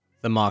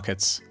the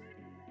markets.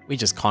 We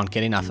just can't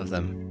get enough of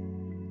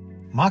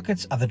them.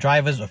 Markets are the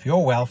drivers of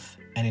your wealth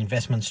and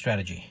investment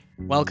strategy.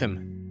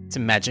 Welcome to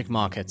Magic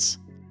Markets.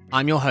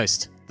 I'm your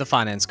host, the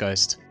Finance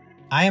Ghost.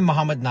 I am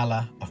Mohammed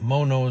Nalla of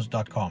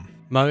MoKnows.com.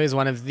 Mo is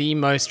one of the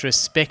most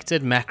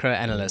respected macro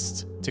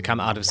analysts to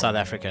come out of South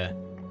Africa.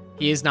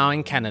 He is now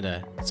in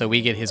Canada, so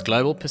we get his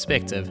global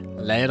perspective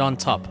layered on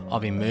top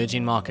of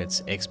emerging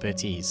markets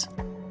expertise.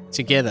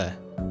 Together,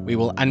 we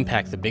will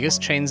unpack the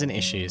biggest trends and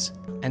issues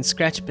and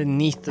scratch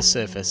beneath the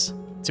surface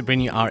to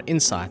bring you our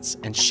insights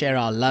and share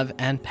our love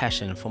and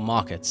passion for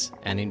markets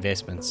and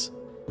investments.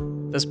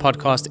 This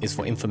podcast is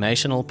for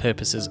informational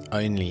purposes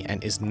only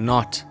and is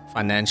not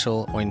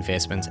financial or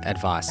investment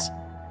advice.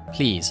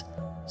 Please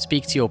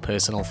speak to your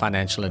personal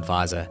financial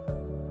advisor.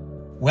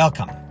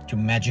 Welcome to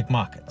Magic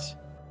Markets.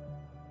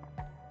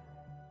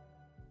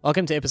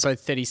 Welcome to episode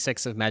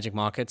 36 of Magic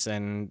Markets,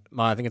 and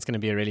I think it's going to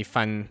be a really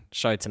fun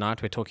show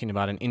tonight. We're talking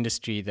about an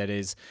industry that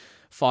is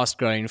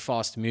fast-growing,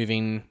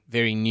 fast-moving,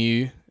 very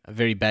new,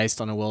 very based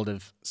on a world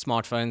of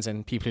smartphones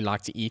and people who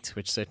like to eat,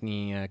 which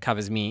certainly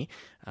covers me.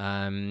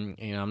 I'm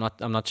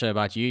not sure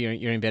about you.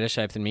 You're in better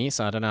shape than me,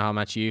 so I don't know how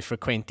much you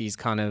frequent these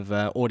kind of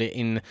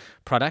order-in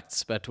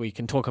products, but we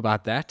can talk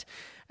about that.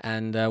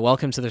 And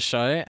welcome to the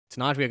show.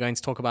 Tonight we are going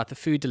to talk about the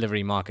food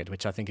delivery market,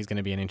 which I think is going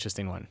to be an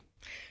interesting one.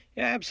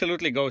 Yeah,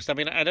 absolutely, Ghost. I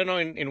mean, I don't know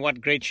in what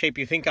great shape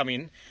you think I'm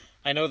in.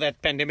 I know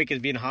that pandemic has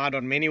been hard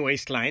on many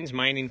waistlines,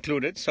 mine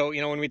included. So,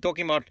 when we're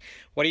talking about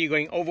what are you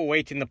going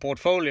overweight in the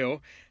portfolio,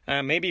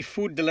 maybe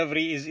food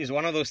delivery is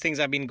one of those things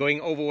I've been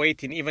going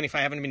overweight in, even if I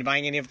haven't been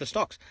buying any of the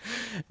stocks.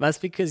 That's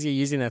because you're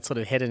using that sort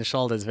of head and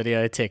shoulders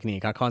video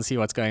technique. I can't see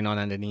what's going on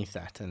underneath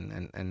that.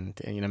 And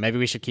maybe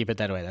we should keep it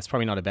that way. That's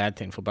probably not a bad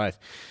thing for both.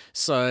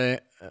 So,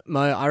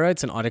 Mo, I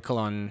wrote an article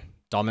on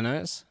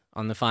Domino's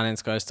on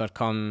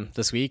thefinanceghost.com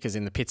this week, is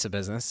in the pizza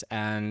business,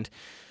 and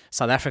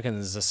South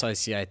Africans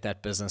associate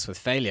that business with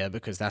failure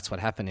because that's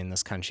what happened in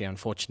this country.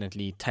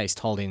 Unfortunately,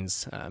 Taste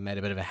Holdings made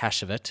a bit of a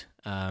hash of it,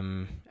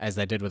 as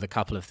they did with a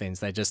couple of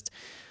things. They just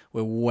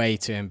were way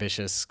too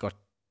ambitious,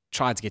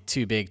 tried to get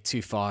too big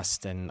too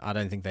fast, and I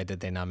don't think they did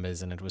their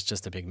numbers, and it was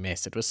just a big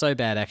mess. It was so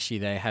bad, actually,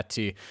 they had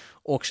to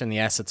auction the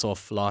assets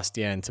off last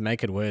year, and to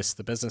make it worse,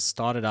 the business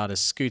started out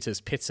as Scooters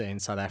Pizza in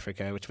South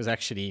Africa, which was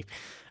actually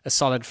a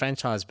solid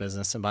franchise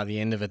business, and by the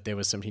end of it, there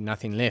was simply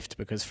nothing left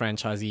because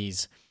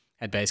franchisees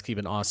had basically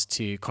been asked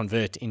to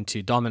convert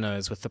into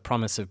Domino's with the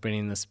promise of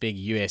bringing this big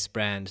US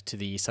brand to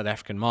the South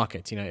African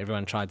market.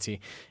 Everyone tried to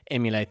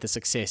emulate the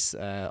success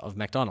of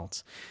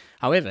McDonald's.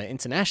 However,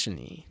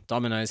 internationally,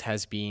 Domino's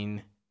has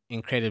been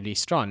incredibly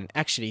strong.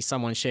 Actually,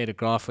 someone shared a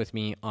graph with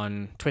me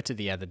on Twitter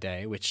the other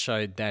day, which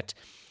showed that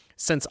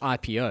since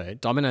IPO,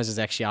 Domino's has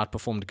actually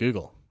outperformed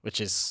Google, which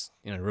is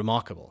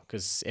remarkable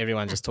because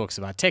everyone just talks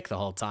about tech the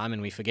whole time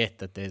and we forget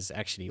that there's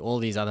actually all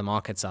these other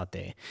markets out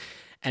there.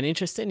 And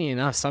interestingly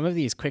enough, some of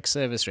these quick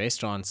service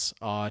restaurants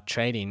are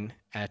trading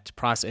at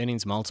price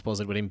earnings multiples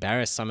that would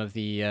embarrass some of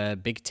the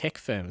big tech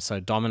firms.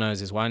 So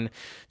Domino's is one,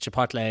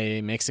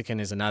 Chipotle Mexican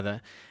is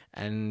another.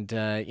 And,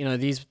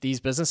 these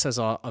businesses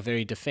are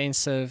very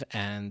defensive,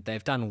 and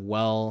they've done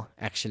well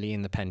actually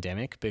in the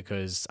pandemic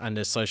because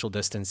under social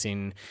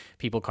distancing,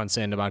 people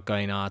concerned about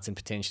going out and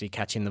potentially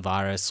catching the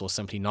virus or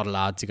simply not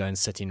allowed to go and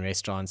sit in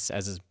restaurants,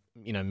 as is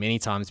many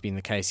times been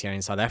the case here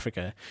in South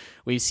Africa.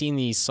 We've seen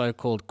these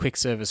so-called quick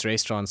service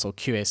restaurants or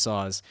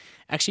QSRs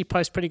actually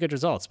post pretty good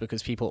results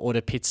because people order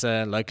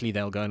pizza locally.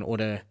 They'll go and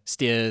order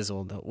Steers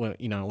or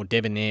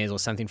Debonair's or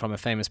something from a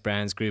Famous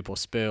Brands group or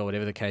Spur or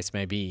whatever the case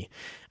may be.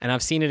 And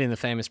I've seen it in the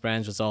Famous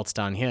Brands results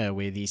down here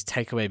where these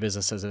takeaway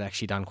businesses have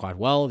actually done quite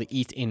well. The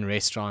eat-in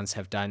restaurants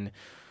have done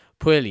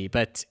poorly.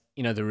 But,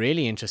 the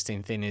really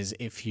interesting thing is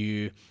if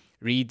you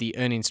read the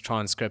earnings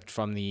transcript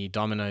from the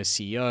Domino's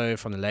CEO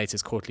from the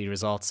latest quarterly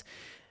results,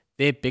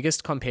 their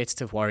biggest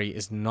competitive worry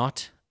is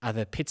not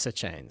other pizza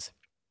chains.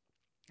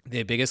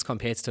 Their biggest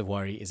competitive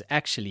worry is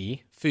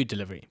actually food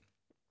delivery.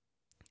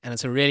 And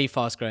it's a really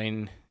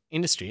fast-growing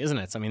industry, isn't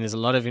it? I mean, there's a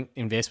lot of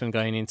investment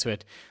going into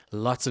it,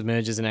 lots of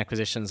mergers and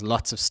acquisitions,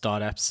 lots of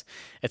startups.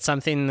 It's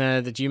something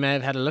that you may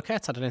have had a look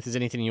at. I don't know if there's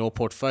anything in your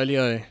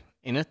portfolio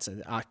in it.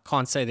 I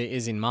can't say there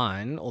is in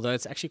mine, although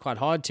it's actually quite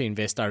hard to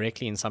invest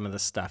directly in some of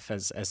this stuff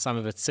as some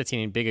of it's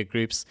sitting in bigger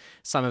groups,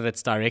 some of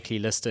it's directly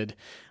listed.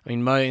 I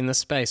mean, Mo, in this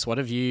space, what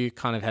have you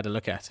kind of had a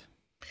look at?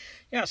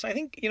 Yes, I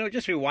think,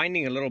 just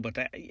rewinding a little bit,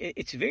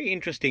 it's very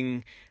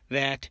interesting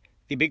that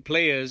the big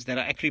players that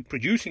are actually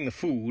producing the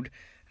food,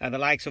 the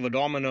likes of a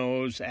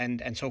Domino's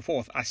and so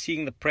forth, are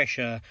seeing the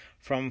pressure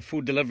from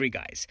food delivery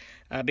guys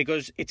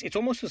because it's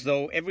almost as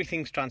though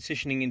everything's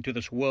transitioning into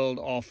this world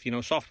of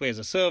software as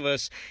a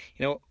service.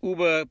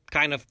 Uber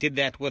kind of did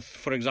that with,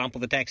 for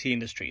example, the taxi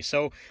industry.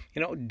 So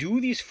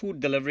do these food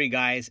delivery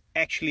guys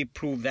actually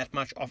prove that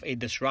much of a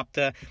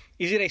disruptor?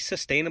 Is it a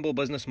sustainable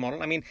business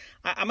model? I mean,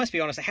 I must be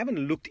honest, I haven't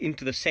looked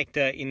into the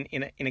sector in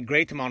a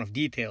great amount of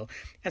detail,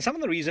 and some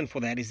of the reason for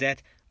that is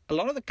that a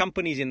lot of the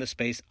companies in the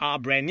space are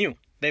brand new.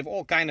 they've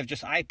all kind of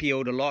just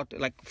IPO'd a lot,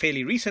 like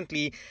fairly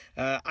recently.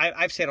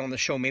 I've said on the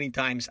show many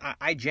times,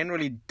 I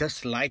generally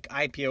dislike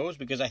IPOs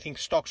because I think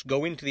stocks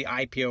go into the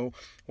IPO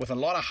with a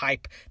lot of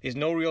hype. There's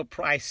no real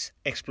price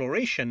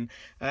exploration.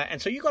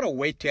 And so you got to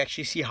wait to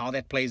actually see how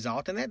that plays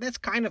out. And that's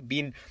kind of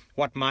been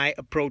what my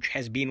approach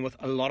has been with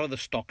a lot of the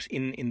stocks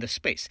in the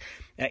space.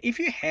 If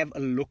you have a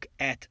look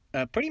at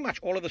pretty much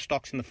all of the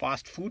stocks in the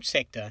fast food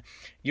sector,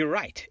 you're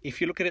right. If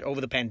you look at it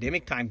over the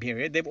pandemic time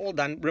period, they've all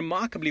done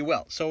remarkably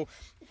well. So,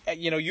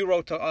 you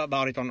wrote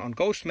about it on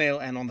Ghostmail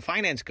and on the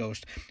Finance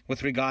Ghost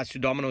with regards to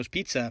Domino's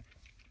Pizza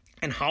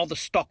and how the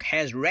stock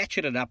has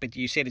ratcheted up.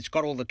 You said it's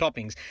got all the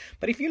toppings.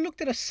 But if you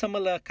looked at a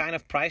similar kind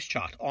of price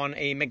chart on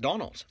a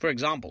McDonald's, for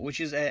example,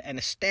 which is an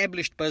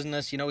established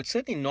business, it's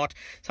certainly not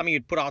something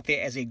you'd put out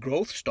there as a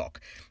growth stock.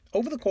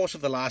 Over the course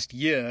of the last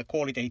year,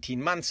 call it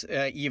 18 months,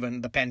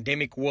 even the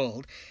pandemic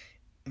world,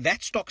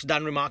 that stock's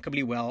done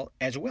remarkably well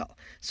as well.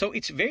 So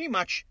it's very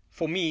much,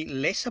 for me,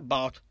 less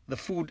about the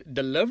food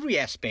delivery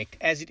aspect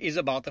as it is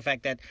about the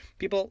fact that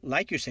people,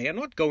 like you say, are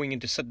not going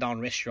into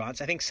sit-down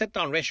restaurants. I think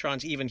sit-down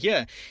restaurants, even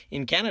here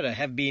in Canada,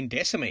 have been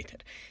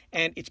decimated.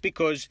 And it's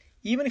because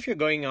even if you're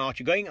going out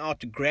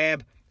to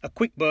grab a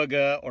quick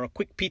burger or a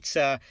quick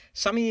pizza,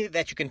 something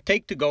that you can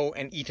take to go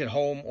and eat at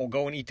home or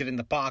go and eat it in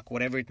the park,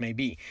 whatever it may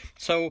be.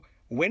 So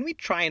when we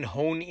try and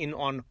hone in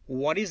on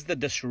what is the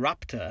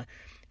disruptor,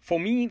 for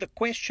me, the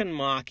question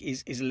mark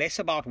is less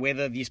about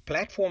whether these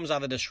platforms are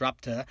the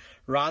disruptor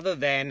rather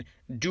than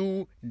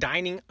do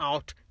dining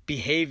out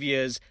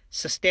behaviors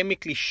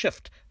systemically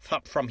shift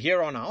from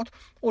here on out,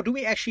 or do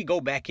we actually go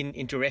back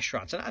into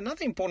restaurants? And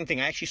another important thing,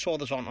 I actually saw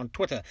this on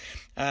Twitter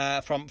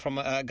from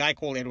a guy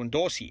called Edwin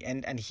Dorsey,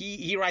 and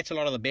he writes a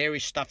lot of the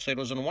bearish stuff, so it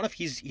was on one of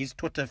his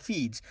Twitter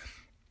feeds.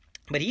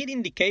 But he had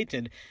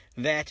indicated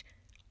that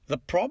the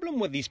problem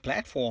with these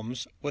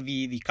platforms, with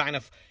the kind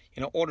of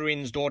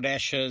order-ins,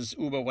 DoorDashers,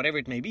 Uber, whatever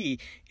it may be,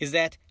 is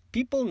that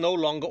people no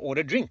longer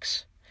order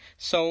drinks.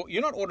 So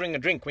you're not ordering a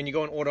drink when you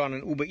go and order on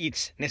an Uber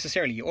Eats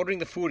necessarily. You're ordering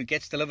the food, it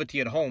gets delivered to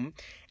you at home.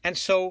 And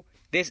so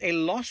there's a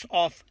loss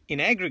of, in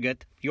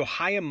aggregate, your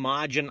higher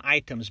margin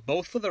items,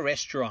 both for the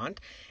restaurant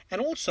and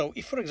also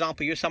if, for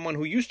example, you're someone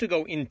who used to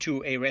go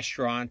into a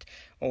restaurant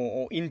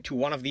or into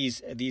one of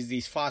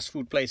these fast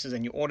food places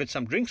and you ordered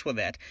some drinks with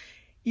that,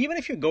 even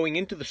if you're going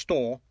into the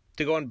store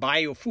to go and buy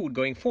your food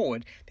going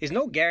forward, there's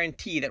no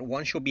guarantee that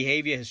once your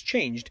behavior has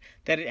changed,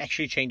 that it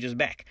actually changes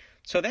back.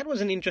 So that was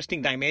an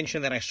interesting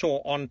dimension that I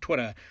saw on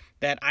Twitter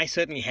that I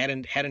certainly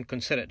hadn't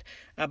considered.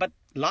 But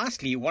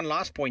lastly, one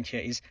last point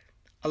here is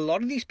a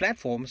lot of these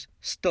platforms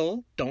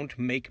still don't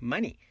make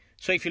money.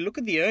 So if you look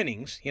at the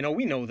earnings,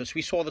 we know this,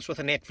 we saw this with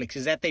Netflix,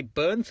 is that they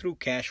burn through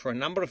cash for a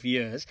number of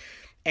years,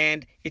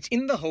 and it's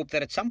in the hope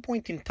that at some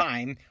point in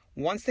time,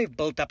 once they've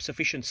built up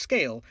sufficient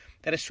scale,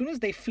 that as soon as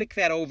they flick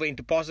that over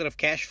into positive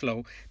cash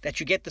flow,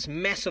 that you get this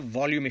massive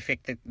volume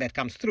effect that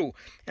comes through.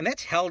 And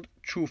that's held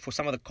true for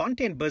some of the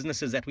content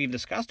businesses that we've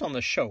discussed on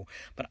the show.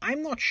 But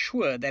I'm not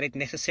sure that it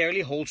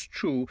necessarily holds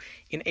true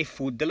in a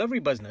food delivery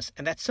business.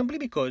 And that's simply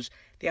because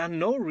there are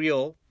no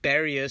real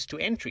barriers to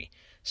entry.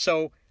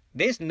 So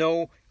there's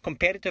no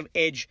competitive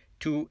edge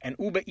to an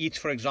Uber Eats,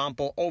 for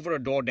example, over a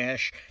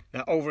DoorDash,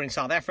 over in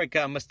South Africa,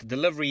 Mr.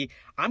 Delivery.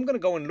 I'm going to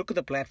go and look at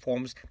the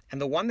platforms, and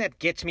the one that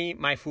gets me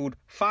my food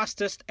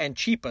fastest and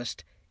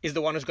cheapest is the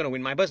one who's going to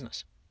win my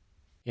business.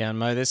 Yeah, and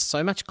Mo, there's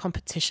so much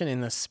competition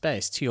in this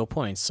space, to your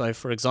point. So,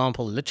 for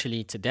example,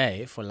 literally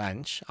today for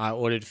lunch, I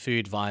ordered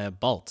food via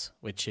Bolt,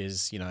 which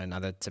is,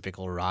 another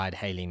typical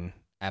ride-hailing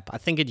app. I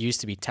think it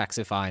used to be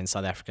Taxify in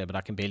South Africa, but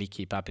I can barely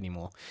keep up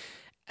anymore.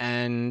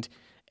 And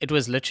it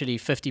was literally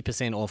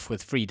 50% off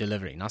with free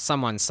delivery. Now,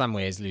 someone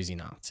somewhere is losing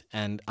out.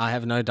 And I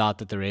have no doubt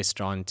that the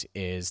restaurant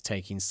is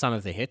taking some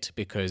of the hit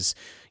because,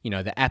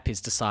 the app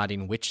is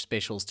deciding which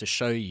specials to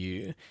show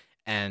you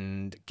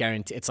and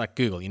guarantee. It's like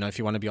Google, if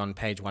you want to be on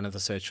page one of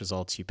the search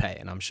results, you pay.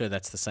 And I'm sure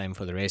that's the same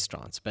for the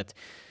restaurants. But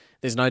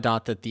there's no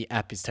doubt that the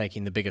app is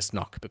taking the biggest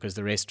knock because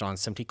the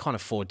restaurants simply can't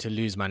afford to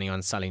lose money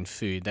on selling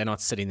food. They're not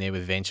sitting there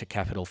with venture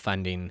capital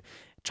funding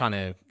trying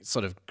to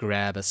sort of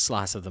grab a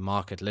slice of the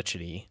market,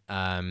 literally,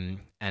 and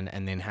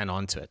then hang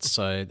on to it.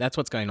 So that's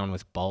what's going on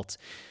with Bolt,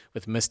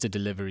 with Mr.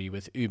 Delivery,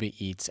 with Uber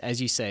Eats.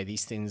 As you say,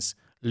 these things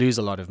lose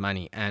a lot of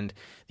money, and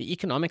the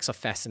economics are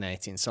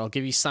fascinating. So I'll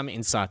give you some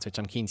insights, which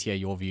I'm keen to hear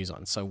your views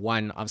on. So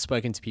one, I've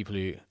spoken to people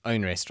who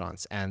own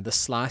restaurants, and the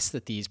slice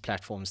that these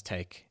platforms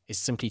take is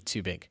simply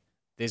too big.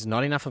 There's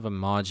not enough of a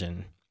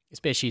margin,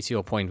 especially to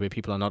your point where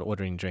people are not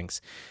ordering drinks.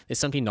 There's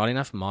simply not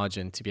enough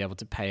margin to be able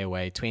to pay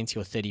away 20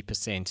 or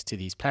 30% to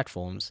these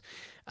platforms,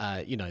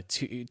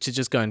 to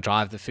just go and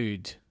drive the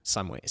food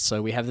somewhere.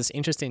 So we have this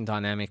interesting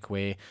dynamic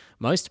where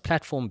most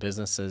platform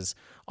businesses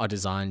are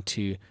designed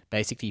to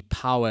basically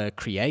power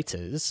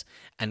creators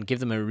and give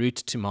them a route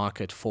to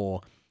market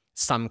for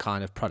some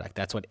kind of product.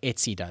 That's what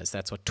Etsy does.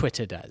 That's what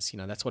Twitter does.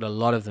 That's what a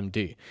lot of them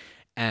do.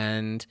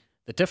 And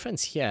the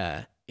difference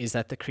here is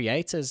that the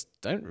creators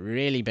don't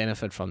really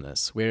benefit from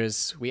this,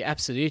 whereas we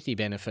absolutely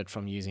benefit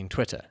from using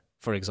Twitter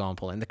for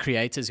example, and the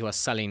creators who are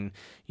selling,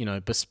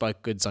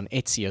 bespoke goods on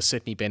Etsy are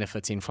certainly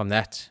benefiting from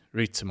that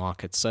route to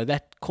market. So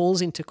that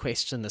calls into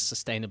question the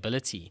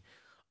sustainability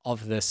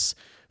of this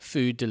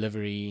food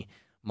delivery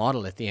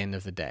model at the end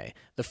of the day.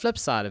 The flip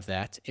side of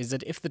that is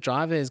that if the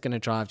driver is going to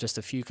drive just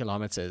a few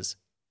kilometers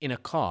in a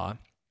car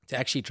to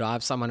actually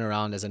drive someone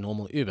around as a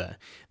normal Uber,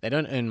 they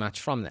don't earn much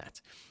from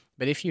that.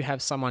 But if you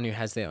have someone who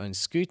has their own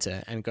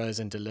scooter and goes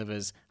and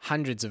delivers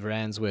hundreds of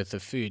rands worth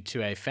of food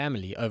to a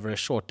family over a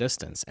short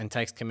distance and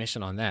takes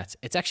commission on that,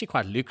 it's actually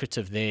quite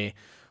lucrative there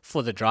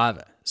for the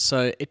driver.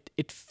 So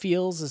it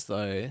feels as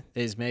though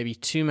there's maybe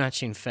too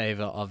much in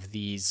favor of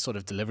these sort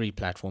of delivery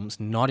platforms,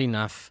 not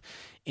enough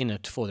in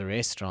it for the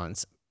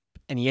restaurants,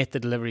 and yet the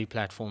delivery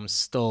platforms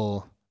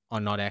still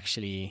are not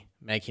actually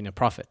making a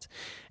profit.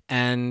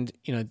 And,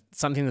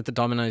 something that the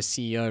Domino's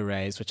CEO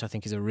raised, which I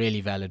think is a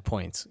really valid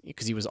point,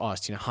 because he was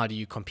asked, how do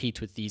you compete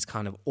with these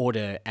kind of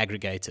order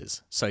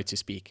aggregators, so to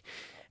speak?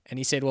 And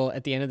he said, well,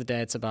 at the end of the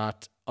day, it's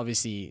about,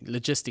 obviously,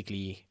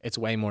 logistically, it's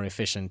way more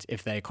efficient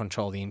if they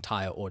control the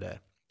entire order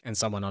and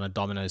someone on a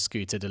Domino's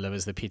scooter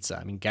delivers the pizza.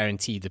 I mean,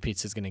 guaranteed the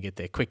pizza is going to get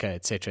there quicker,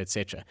 et cetera, et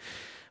cetera.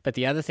 But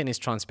the other thing is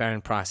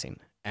transparent pricing.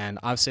 And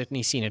I've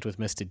certainly seen it with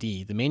Mr.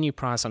 D. The menu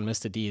price on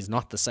Mr. D is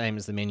not the same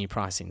as the menu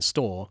price in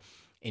store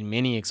in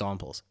many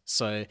examples.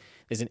 So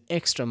there's an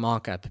extra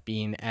markup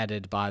being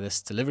added by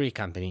this delivery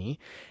company.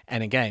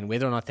 And again,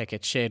 whether or not that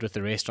gets shared with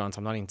the restaurants,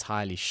 I'm not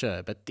entirely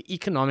sure. But the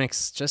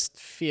economics just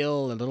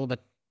feel a little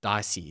bit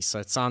dicey. So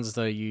it sounds as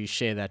though you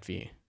share that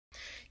view.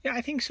 Yeah,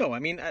 I think so. I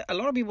mean, a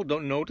lot of people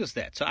don't notice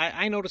that. So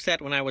I noticed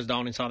that when I was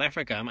down in South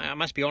Africa. I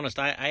must be honest,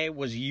 I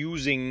was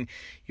using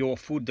your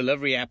food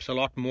delivery apps a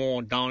lot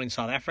more down in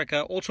South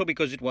Africa, also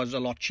because it was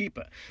a lot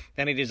cheaper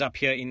than it is up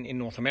here in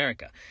North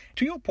America.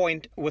 To your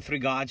point with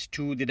regards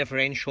to the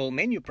differential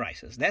menu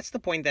prices, that's the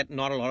point that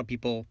not a lot of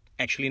people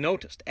actually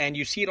noticed. And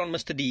you see it on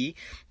Mr. D,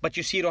 but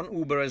you see it on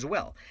Uber as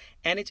well.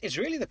 And it's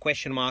really the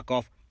question mark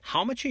of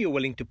how much are you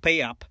willing to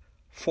pay up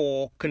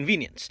for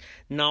convenience.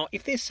 Now,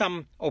 if there's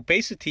some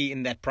opacity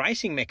in that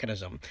pricing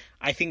mechanism,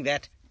 I think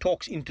that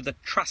talks into the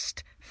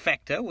trust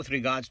factor with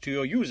regards to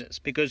your users.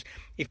 Because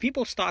if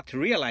people start to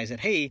realize that,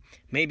 hey,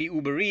 maybe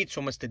Uber Eats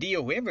or Mr. D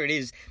or whoever it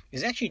is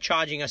actually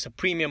charging us a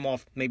premium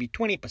of maybe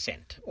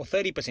 20% or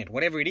 30%,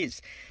 whatever it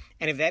is,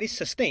 and if that is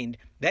sustained,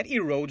 that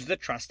erodes the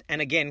trust and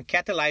again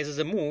catalyzes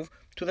a move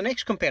to the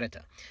next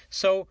competitor.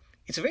 So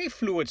it's a very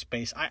fluid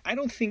space. I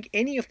don't think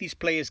any of these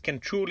players can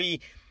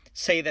truly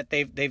say that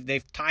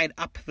they've tied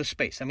up the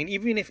space. I mean,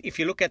 even if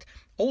you look at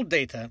old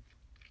data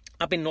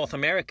up in North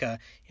America,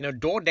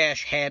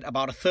 DoorDash had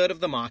about a third of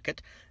the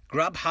market,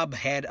 Grubhub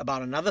had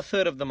about another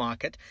third of the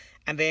market,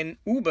 and then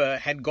Uber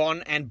had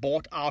gone and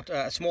bought out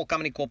a small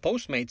company called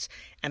Postmates,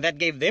 and that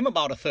gave them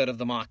about a third of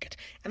the market.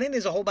 And then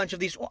there's a whole bunch of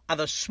these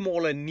other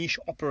smaller niche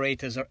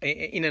operators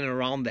in and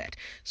around that.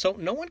 So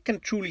no one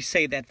can truly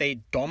say that they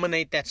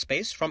dominate that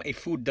space from a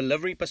food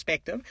delivery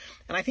perspective.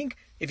 And I think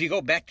if you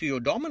go back to your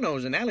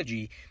Domino's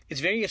analogy,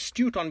 it's very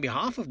astute on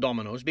behalf of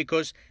Domino's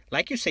because,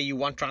 like you say, you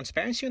want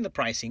transparency in the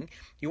pricing.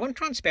 You want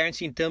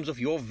transparency in terms of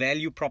your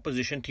value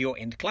proposition to your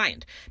end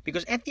client.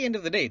 Because at the end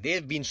of the day, there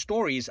have been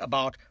stories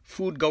about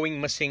food going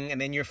missing and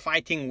then you're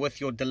fighting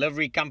with your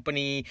delivery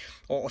company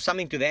or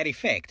something to that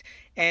effect.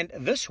 And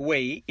this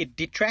way, it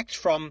detracts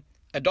from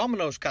a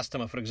Domino's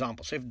customer, for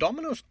example. So if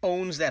Domino's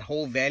owns that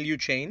whole value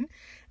chain,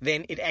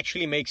 then it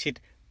actually makes it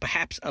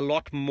perhaps a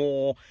lot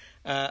more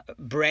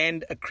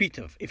brand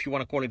accretive, if you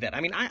want to call it that.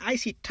 I mean, I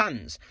see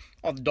tons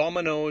of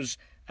Domino's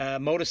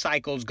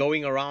motorcycles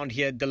going around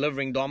here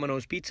delivering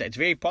Domino's pizza. It's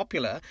very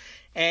popular.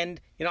 And,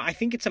 I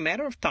think it's a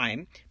matter of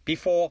time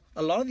before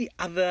a lot of the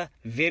other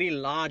very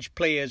large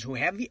players who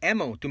have the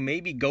ammo to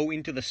maybe go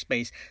into the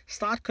space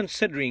start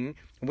considering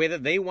whether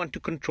they want to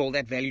control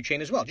that value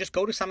chain as well. Just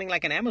go to something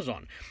like an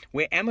Amazon,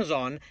 where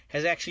Amazon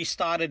has actually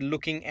started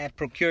looking at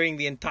procuring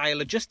the entire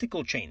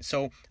logistical chain.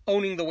 So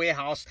owning the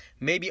warehouse,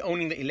 maybe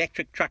owning the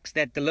electric trucks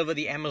that deliver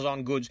the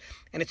Amazon goods.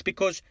 And it's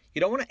because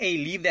you don't want to, A,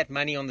 leave that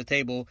money on the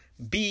table,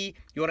 B,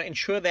 you want to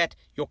ensure that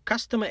your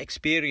customer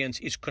experience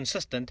is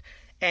consistent,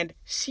 and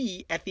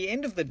C, at the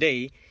end of the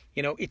day,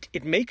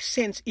 it makes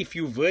sense if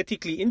you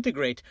vertically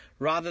integrate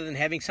rather than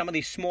having some of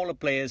these smaller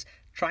players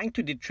trying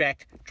to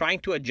detract, trying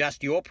to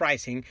adjust your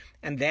pricing,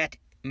 and that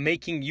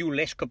making you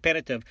less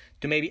competitive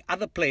to maybe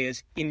other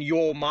players in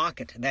your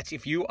market. That's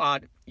if you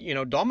are,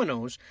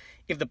 Domino's,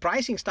 if the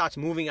pricing starts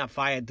moving up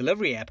via a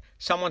delivery app,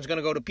 someone's going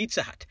to go to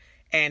Pizza Hut.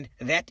 And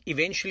that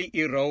eventually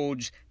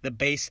erodes the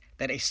base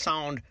that a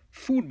sound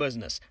food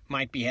business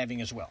might be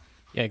having as well.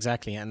 Yeah,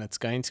 exactly. And it's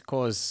going to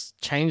cause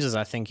changes,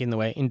 I think, in the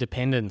way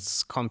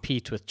independents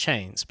compete with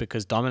chains,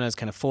 because Domino's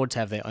can afford to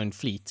have their own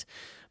fleet.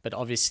 But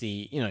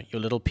obviously, your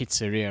little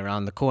pizzeria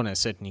around the corner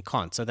certainly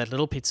can't. So that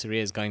little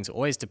pizzeria is going to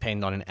always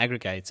depend on an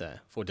aggregator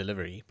for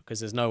delivery, because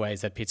there's no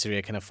ways that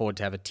pizzeria can afford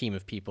to have a team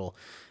of people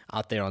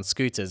out there on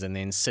scooters and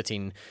then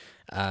sitting,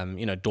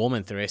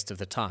 dormant the rest of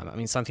the time. I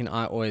mean, something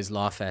I always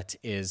laugh at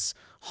is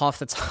half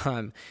the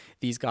time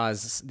these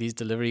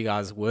delivery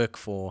guys work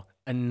for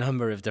a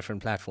number of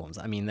different platforms.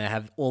 I mean, they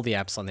have all the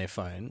apps on their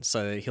phone.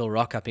 So he'll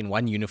rock up in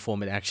one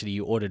uniform, and actually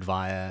you ordered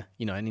via,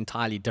 an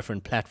entirely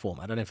different platform.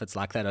 I don't know if it's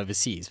like that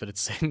overseas, but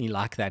it's certainly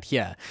like that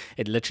here.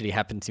 It literally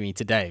happened to me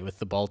today with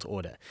the Bolt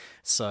order.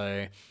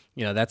 So,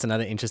 that's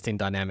another interesting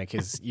dynamic,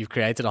 is you've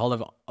created a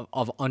whole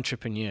of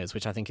entrepreneurs,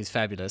 which I think is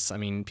fabulous. I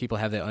mean, people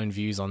have their own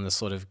views on this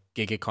sort of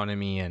gig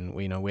economy and,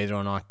 whether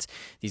or not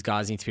these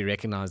guys need to be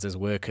recognized as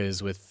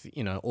workers with,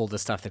 all the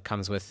stuff that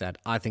comes with that.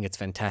 I think it's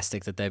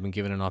fantastic that they've been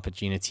given an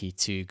opportunity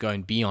to go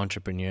and be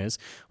entrepreneurs.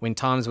 When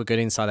times were good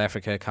in South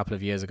Africa a couple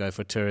of years ago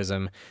for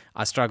tourism,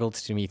 I struggled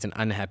to meet an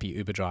unhappy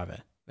Uber driver.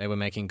 They were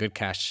making good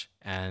cash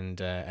and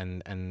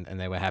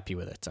they were happy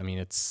with it. I mean,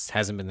 it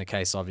hasn't been the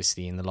case,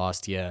 obviously, in the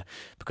last year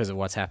because of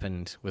what's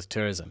happened with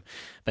tourism.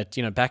 But,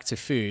 back to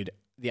food,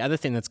 the other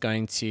thing that's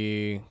going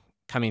to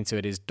come into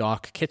it is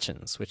dark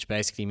kitchens, which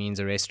basically means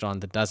a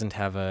restaurant that doesn't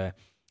have a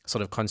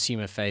sort of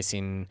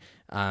consumer-facing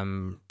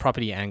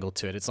property angle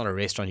to it. It's not a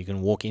restaurant you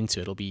can walk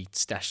into. It'll be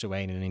stashed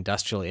away in an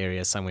industrial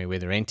area somewhere where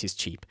the rent is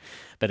cheap,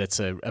 but it's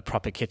a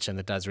proper kitchen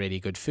that does really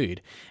good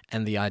food.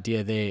 And the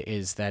idea there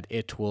is that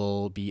it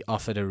will be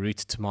offered a route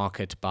to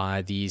market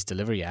by these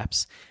delivery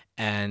apps,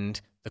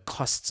 and the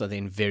costs are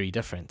then very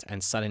different.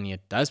 And suddenly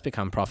it does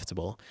become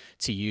profitable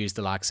to use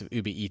the likes of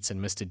Uber Eats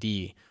and Mr.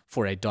 D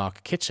for a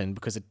dark kitchen,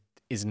 because it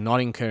is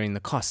not incurring the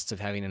costs of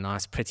having a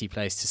nice, pretty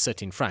place to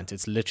sit in front.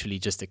 It's literally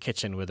just a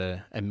kitchen with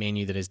a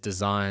menu that is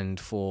designed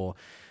for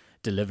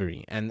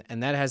delivery. And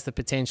that has the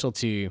potential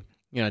to,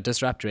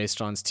 disrupt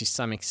restaurants to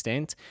some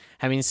extent.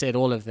 Having said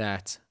all of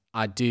that,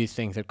 I do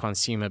think that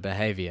consumer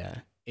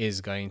behavior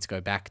is going to go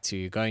back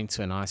to going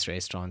to a nice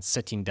restaurant,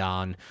 sitting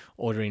down,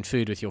 ordering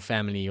food with your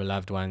family, your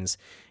loved ones,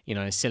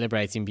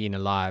 celebrating being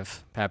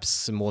alive,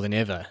 perhaps more than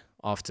ever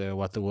after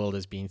what the world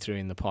has been through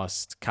in the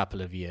past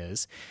couple of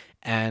years.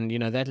 And,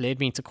 that led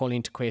me to call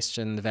into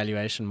question the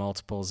valuation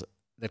multiples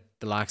that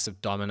the likes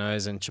of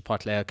Domino's and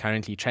Chipotle are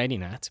currently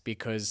trading at,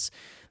 because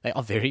they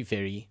are very,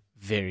 very,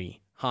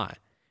 very high.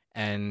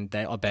 And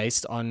they are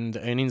based on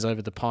the earnings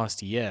over the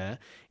past year.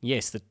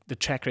 Yes, the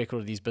track record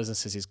of these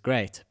businesses is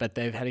great, but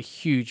they've had a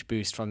huge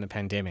boost from the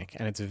pandemic,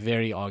 and it's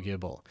very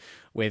arguable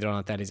whether or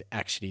not that is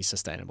actually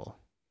sustainable.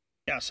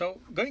 Yeah, so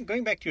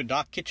going back to your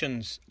dark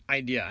kitchens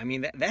idea, I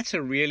mean, that's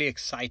a really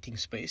exciting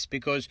space,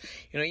 because,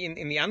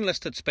 in the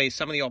unlisted space,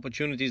 some of the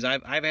opportunities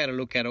I've had a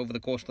look at over the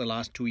course of the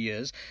last 2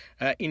 years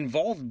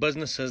involve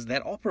businesses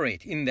that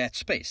operate in that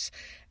space.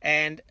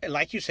 And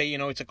like you say,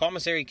 it's a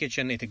commissary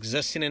kitchen. It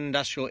exists in an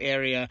industrial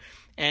area.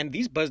 And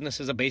these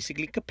businesses are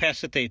basically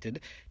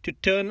capacitated to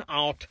turn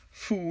out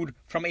food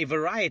from a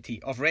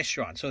variety of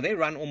restaurants. So they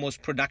run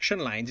almost production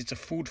lines. It's a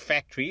food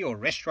factory or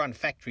restaurant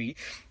factory,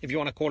 if you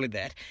want to call it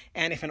that.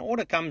 And if an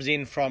order comes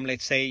in from,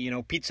 let's say,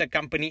 Pizza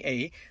Company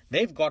A,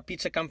 they've got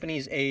Pizza Company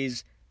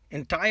A's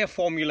entire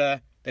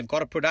formula. They've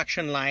got a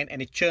production line,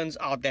 and it churns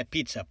out that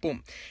pizza.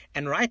 Boom.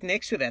 And right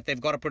next to that,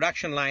 they've got a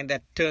production line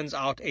that turns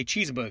out a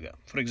cheeseburger,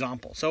 for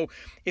example. So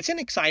it's an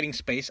exciting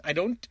space. I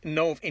don't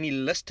know of any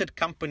listed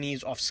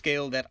companies of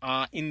scale that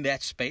are in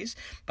that space,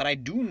 but I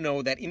do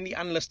know that in the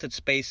unlisted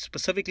space,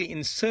 specifically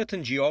in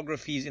certain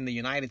geographies in the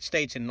United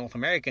States and North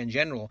America in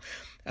general,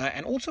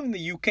 and also in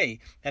the UK,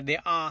 that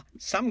there are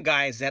some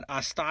guys that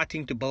are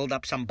starting to build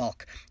up some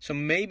bulk. So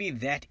maybe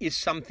that is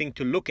something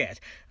to look at.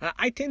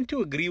 I tend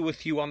to agree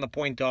with you on the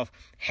point of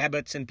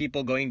habits and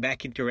people going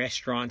back into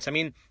restaurants. I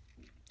mean,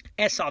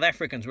 as South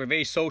Africans, we're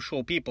very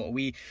social people.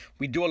 We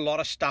do a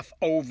lot of stuff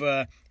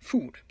over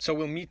food. So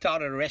we'll meet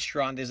out at a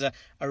restaurant. There's a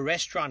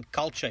restaurant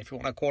culture, if you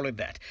want to call it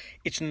that.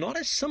 It's not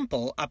as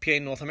simple up here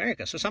in North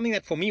America. So something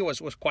that for me was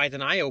quite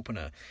an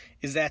eye-opener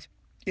is that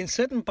in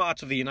certain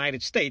parts of the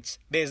United States,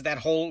 there's that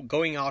whole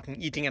going out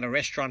and eating at a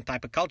restaurant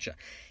type of culture.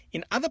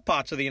 In other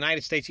parts of the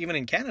United States, even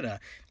in Canada,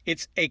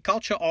 it's a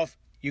culture of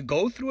you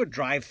go through a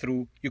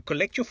drive-through, you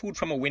collect your food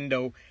from a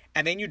window,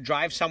 and then you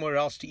drive somewhere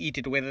else to eat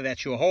it, whether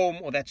that's your home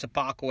or that's a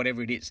park or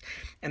whatever it is.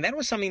 And that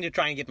was something to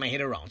try and get my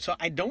head around. So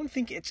I don't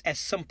think it's as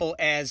simple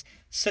as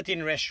sit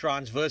in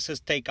restaurants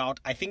versus takeout.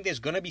 I think there's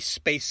going to be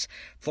space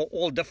for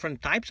all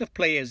different types of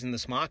players in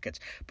this market.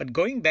 But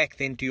going back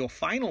then to your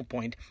final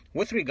point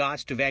with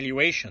regards to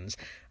valuations,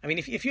 I mean,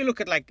 if you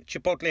look at like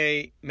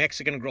Chipotle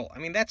Mexican Grill, I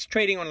mean, that's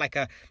trading on like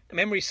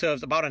memory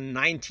serves about a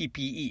 90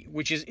 PE,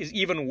 which is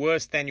even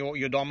worse than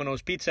your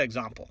Domino's Pizza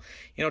example.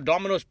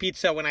 Domino's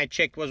Pizza, when I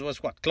checked,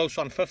 was what, close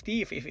on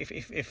 50,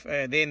 if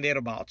there and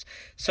thereabouts.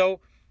 So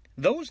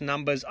those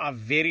numbers are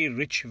very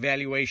rich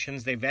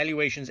valuations. They're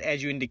valuations,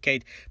 as you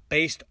indicate,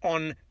 based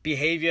on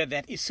behavior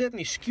that is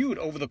certainly skewed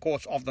over the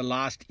course of the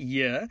last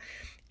year.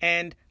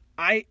 And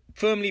I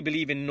firmly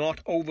believe in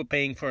not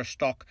overpaying for a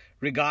stock,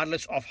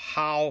 regardless of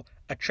how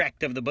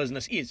attractive the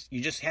business is.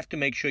 You just have to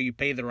make sure you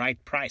pay the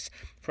right price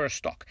for a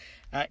stock.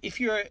 If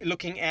you're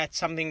looking at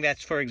something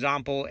that's, for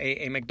example,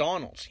 a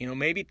McDonald's,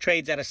 maybe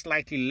trades at a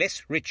slightly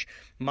less rich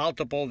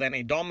multiple than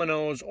a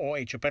Domino's or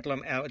a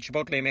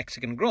Chipotle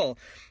Mexican Grill,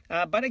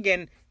 but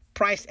again,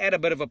 priced at a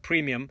bit of a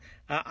premium,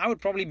 I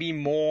would probably be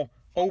more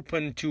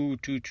open to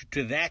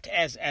that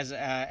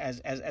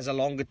as a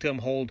longer term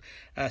hold,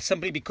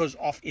 simply because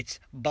of its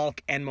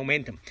bulk and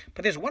momentum.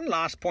 But there's one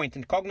last point,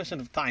 and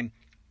cognizant of time,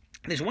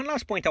 there's one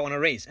last point I want to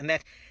raise, and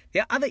that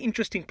there are other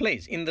interesting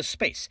plays in the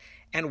space.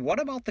 And what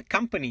about the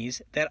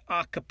companies that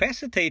are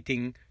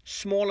capacitating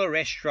smaller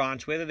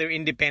restaurants, whether they're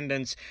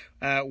independents,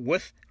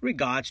 with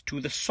regards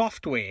to the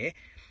software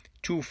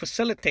to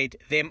facilitate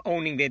them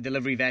owning their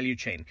delivery value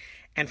chain?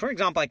 And for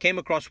example, I came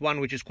across one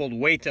which is called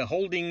Waiter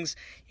Holdings.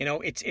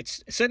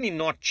 It's certainly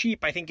not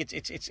cheap. I think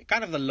it's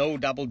kind of the low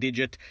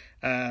double-digit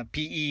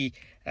PE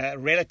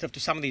relative to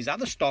some of these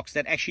other stocks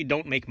that actually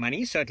don't make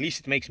money. So at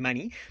least it makes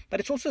money. But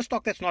it's also a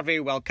stock that's not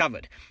very well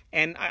covered.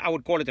 And I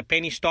would call it a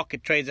penny stock.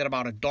 It trades at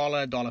about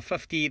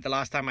 $1.50 the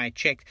last time I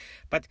checked.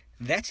 But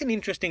that's an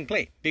interesting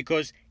play,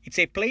 because it's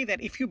a play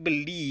that if you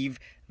believe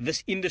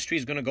this industry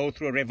is going to go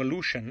through a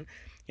revolution,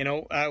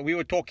 we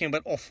were talking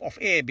about off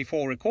air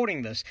before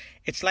recording this.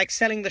 It's like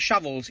selling the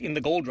shovels in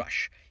the gold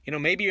rush.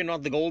 Maybe you're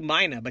not the gold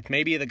miner, but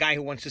maybe you're the guy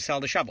who wants to sell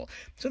the shovel.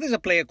 So there's a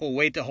player called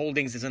Waiter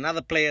Holdings. There's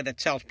another player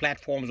that sells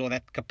platforms or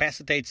that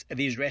capacitates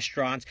these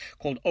restaurants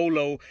called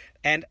Olo.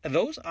 And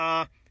those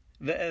are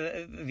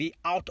the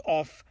out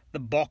of the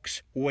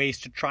box ways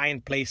to try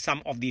and play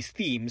some of these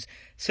themes,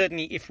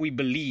 certainly if we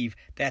believe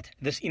that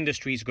this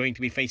industry is going to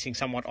be facing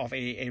somewhat of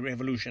a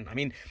revolution. I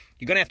mean,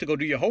 you're going to have to go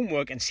do your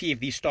homework and see if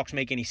these stocks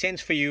make any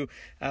sense for you.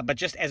 But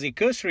just as a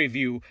cursory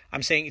view,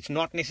 I'm saying it's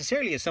not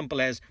necessarily as simple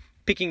as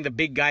picking the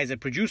big guys that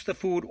produce the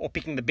food or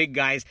picking the big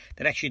guys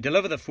that actually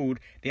deliver the food.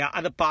 There are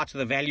other parts of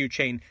the value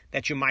chain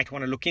that you might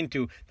want to look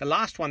into. The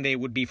last one there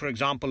would be, for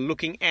example,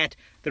 looking at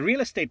the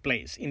real estate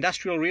plays,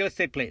 industrial real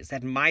estate plays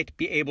that might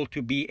be able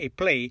to be a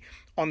play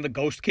on the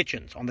ghost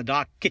kitchens, on the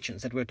dark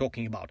kitchens that we're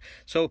talking about.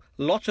 So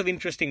lots of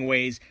interesting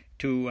ways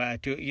to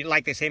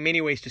like they say, many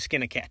ways to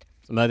skin a cat.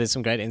 Mo, there's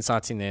some great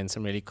insights in there and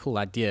some really cool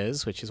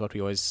ideas, which is what we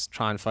always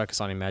try and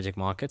focus on in Magic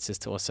Markets, is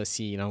to also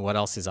see, what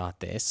else is out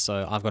there.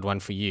 So I've got one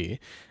for you.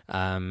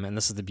 And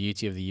this is the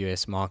beauty of the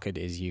US market,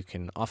 is you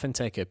can often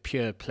take a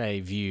pure play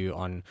view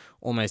on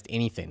almost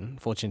anything.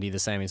 Fortunately, the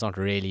same is not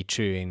really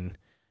true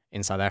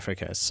in South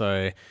Africa.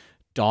 So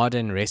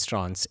Darden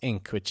Restaurants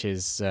Inc., which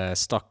is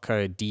stock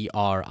code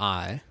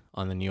DRI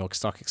on the New York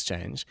Stock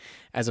Exchange,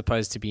 as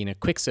opposed to being a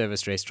quick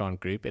service restaurant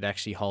group, it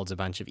actually holds a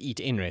bunch of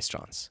eat-in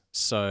restaurants.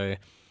 So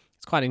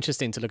it's quite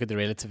interesting to look at the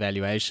relative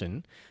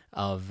valuation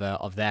of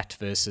that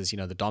versus,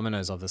 the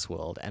Domino's of this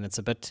world. And it's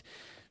a bit,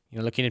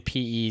 looking at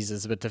PEs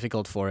is a bit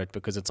difficult for it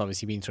because it's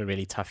obviously been through a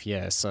really tough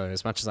year. So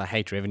as much as I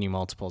hate revenue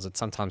multiples, it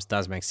sometimes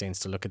does make sense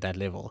to look at that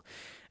level.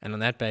 And on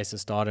that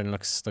basis, Darden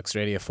looks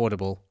really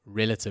affordable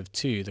relative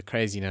to the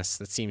craziness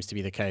that seems to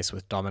be the case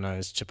with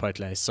Domino's,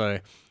 Chipotle. So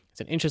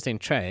it's an interesting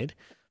trade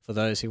for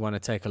those who want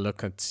to take a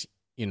look at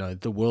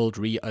the world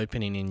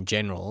reopening in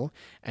general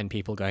and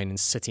people going and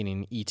sitting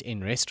and eat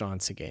in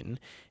restaurants again.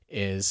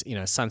 Is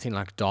something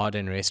like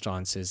Darden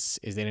Restaurants is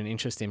then an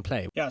interesting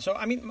play? Yeah, so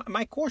I mean,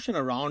 my caution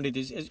around it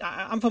is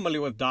I'm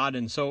familiar with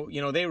Darden, so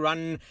they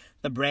run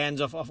the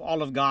brands of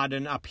Olive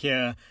Garden up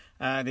here.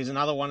 There's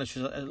another one, which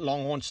is a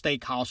Longhorn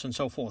Steakhouse and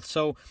so forth.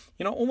 So,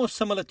 almost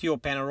similar to your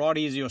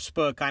Panarotis, your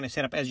Spur kind of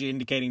setup as you're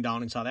indicating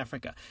down in South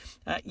Africa.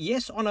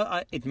 Yes,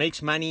 it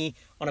makes money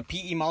on a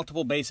PE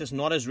multiple basis,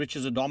 not as rich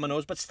as a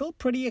Domino's, but still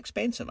pretty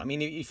expensive. I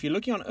mean, if you're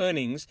looking on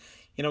earnings,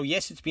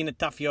 yes, it's been a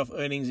tough year of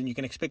earnings, and you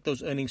can expect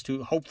those earnings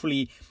to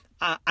hopefully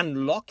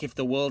unlock if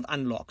the world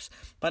unlocks.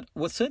 But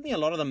with certainly a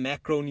lot of the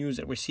macro news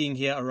that we're seeing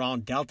here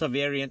around Delta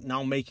variant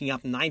now making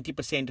up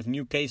 90% of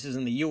new cases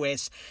in the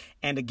US,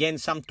 and again,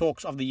 some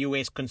talks of the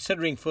US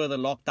considering further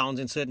lockdowns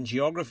in certain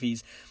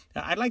geographies,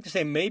 I'd like to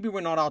say maybe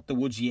we're not out the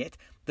woods yet.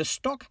 The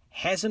stock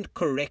hasn't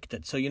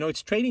corrected. So,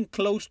 it's trading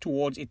close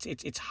towards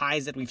its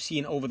highs that we've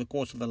seen over the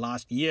course of the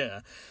last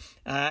year.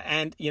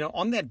 And,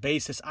 on that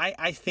basis,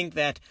 I think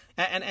that,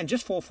 and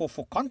just for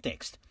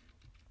context,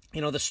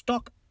 the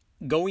stock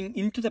going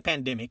into the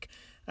pandemic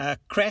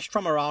crashed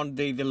from around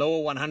the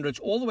lower 100s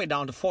all the way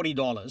down to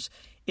 $40.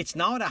 It's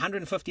now at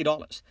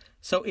 $150.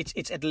 So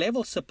it's at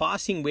levels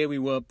surpassing where we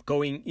were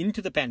going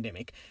into the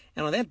pandemic.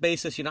 And on that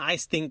basis, I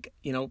think,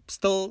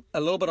 still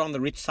a little bit on the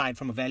rich side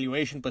from a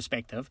valuation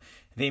perspective.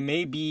 There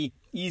may be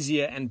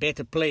easier and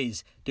better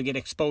plays to get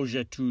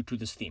exposure to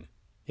this theme.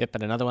 Yep,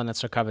 but another one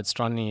that's recovered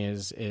strongly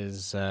is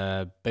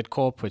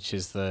Bidcorp, which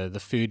is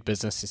the food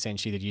business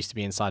essentially that used to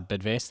be inside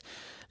Bidvest.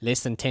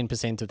 Less than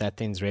 10% of that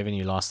thing's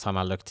revenue last time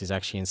I looked is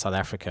actually in South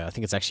Africa. I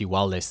think it's actually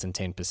well less than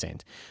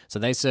 10%. So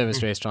they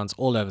service restaurants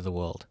all over the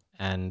world.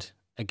 And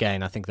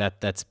again, I think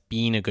that's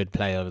been a good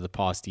play over the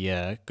past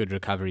year, good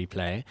recovery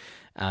play.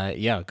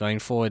 Going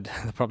forward,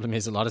 the problem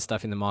is a lot of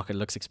stuff in the market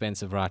looks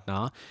expensive right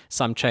now.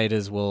 Some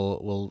traders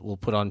will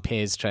put on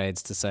pairs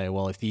trades to say,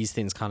 well, if these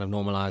things kind of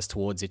normalize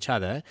towards each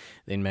other,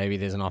 then maybe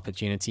there's an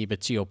opportunity.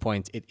 But to your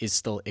point, it is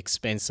still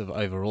expensive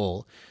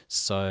overall.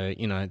 So,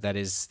 that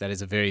is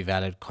a very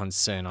valid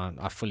concern.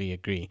 I fully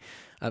agree.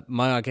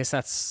 Mo, I guess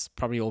that's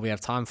probably all we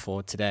have time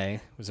for today.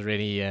 It was a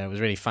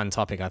really fun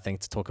topic, I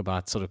think, to talk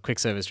about sort of quick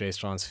service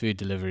restaurants, food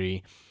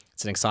delivery.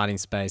 It's an exciting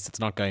space. It's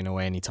not going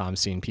away anytime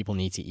soon. People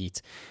need to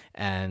eat.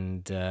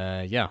 And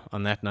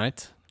on that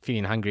note,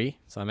 feeling hungry.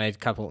 So I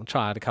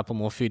tried a couple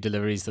more food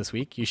deliveries this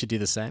week. You should do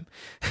the same.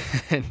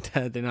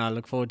 And then I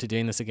look forward to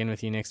doing this again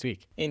with you next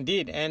week.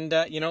 Indeed. And,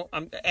 I'm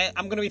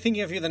going to be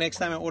thinking of you the next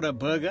time I order a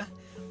burger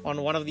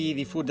on one of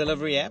the food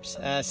delivery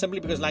apps,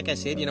 simply because, like I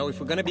said, if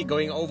we're going to be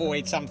going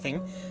overweight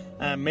something,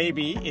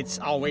 maybe it's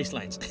our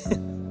waistlines.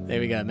 There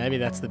we go. Maybe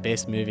that's the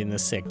best move in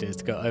this sector, is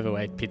to go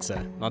overweight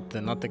pizza, not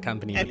the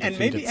company, but the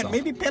food itself.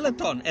 And maybe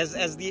Peloton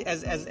as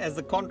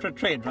the contra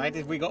trade, right?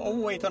 If we go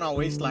overweight on our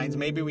waistlines,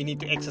 maybe we need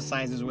to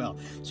exercise as well.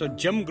 So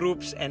gym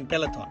groups and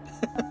Peloton.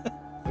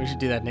 We should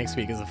do that next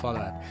week as a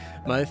follow-up.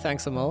 Mo,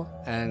 thanks a mil,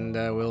 and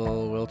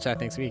we'll chat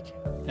next week.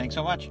 Thanks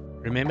so much.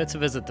 Remember to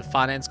visit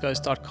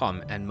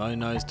thefinanceghost.com and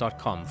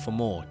monos.com for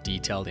more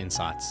detailed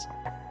insights.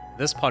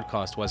 This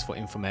podcast was for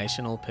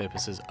informational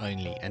purposes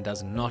only and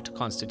does not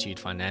constitute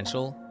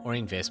financial or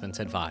investment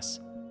advice.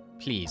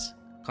 Please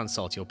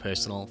consult your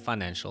personal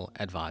financial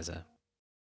advisor.